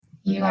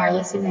You are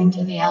listening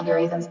to the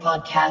Algorithms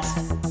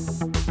Podcast.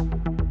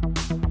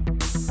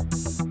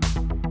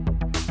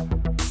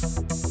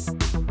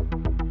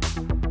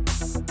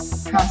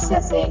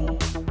 Processing.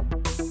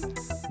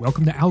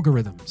 Welcome to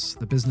Algorithms,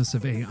 the business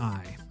of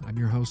AI. I'm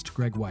your host,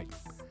 Greg White.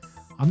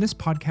 On this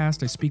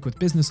podcast, I speak with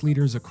business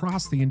leaders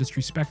across the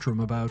industry spectrum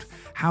about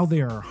how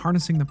they are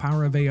harnessing the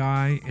power of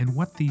AI and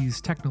what these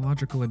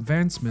technological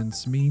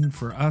advancements mean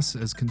for us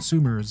as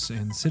consumers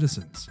and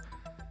citizens.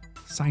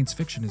 Science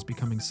fiction is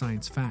becoming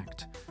science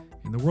fact.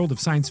 In the world of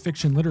science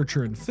fiction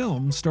literature and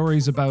film,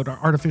 stories about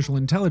artificial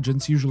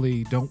intelligence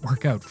usually don't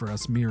work out for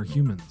us mere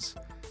humans.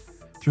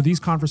 Through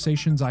these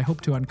conversations, I hope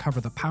to uncover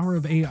the power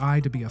of AI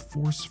to be a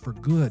force for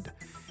good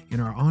in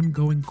our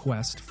ongoing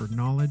quest for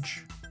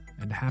knowledge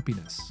and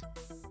happiness.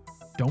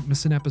 Don't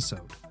miss an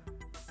episode.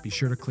 Be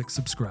sure to click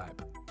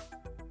subscribe.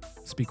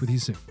 Speak with you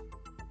soon.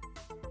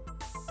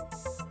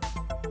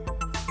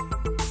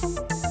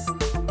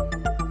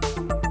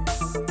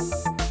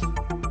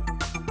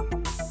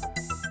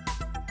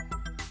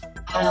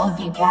 I'll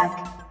be back.